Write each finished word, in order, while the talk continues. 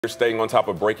You're staying on top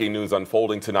of breaking news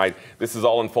unfolding tonight. This is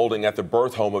all unfolding at the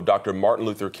birth home of Dr. Martin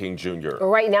Luther King Jr.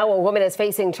 Right now, a woman is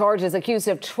facing charges accused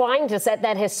of trying to set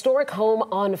that historic home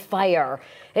on fire.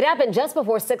 It happened just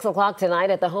before 6 o'clock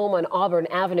tonight at the home on Auburn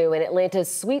Avenue in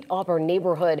Atlanta's Sweet Auburn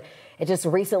neighborhood. It just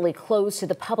recently closed to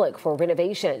the public for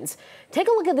renovations. Take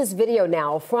a look at this video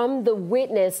now from the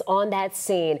witness on that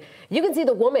scene. You can see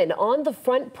the woman on the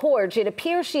front porch. It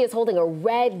appears she is holding a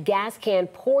red gas can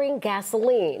pouring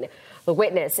gasoline. The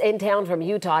witness in town from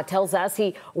Utah tells us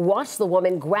he watched the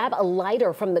woman grab a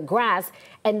lighter from the grass,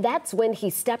 and that's when he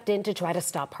stepped in to try to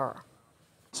stop her.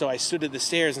 So I stood at the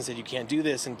stairs and said, "You can't do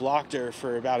this," and blocked her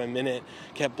for about a minute,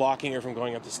 kept blocking her from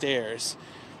going up the stairs.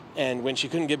 And when she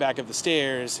couldn't get back up the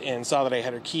stairs and saw that I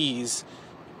had her keys,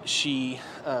 she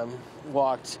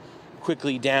walked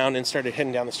quickly down and started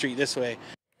heading down the street this way.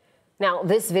 Now,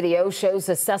 this video shows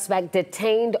the suspect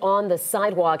detained on the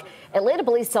sidewalk. Atlanta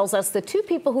police tells us the two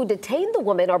people who detained the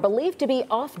woman are believed to be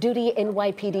off-duty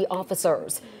NYPD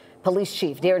officers. Police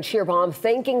Chief Darren Shearbaum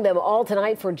thanking them all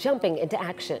tonight for jumping into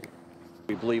action.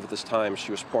 We believe at this time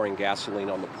she was pouring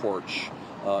gasoline on the porch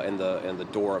and the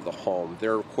door of the home.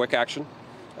 Their quick action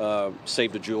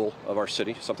saved a jewel of our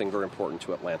city, something very important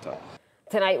to Atlanta.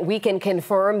 Tonight, we can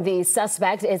confirm the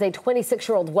suspect is a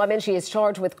 26-year-old woman. She is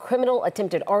charged with criminal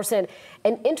attempted arson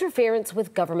and interference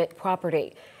with government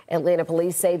property. Atlanta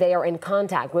police say they are in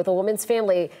contact with the woman's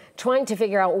family, trying to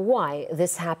figure out why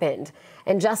this happened.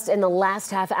 And just in the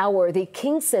last half hour, the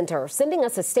King Center sending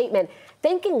us a statement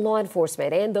thanking law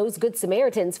enforcement and those Good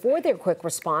Samaritans for their quick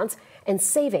response and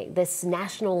saving this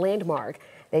national landmark.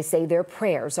 They say their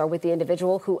prayers are with the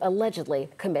individual who allegedly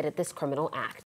committed this criminal act.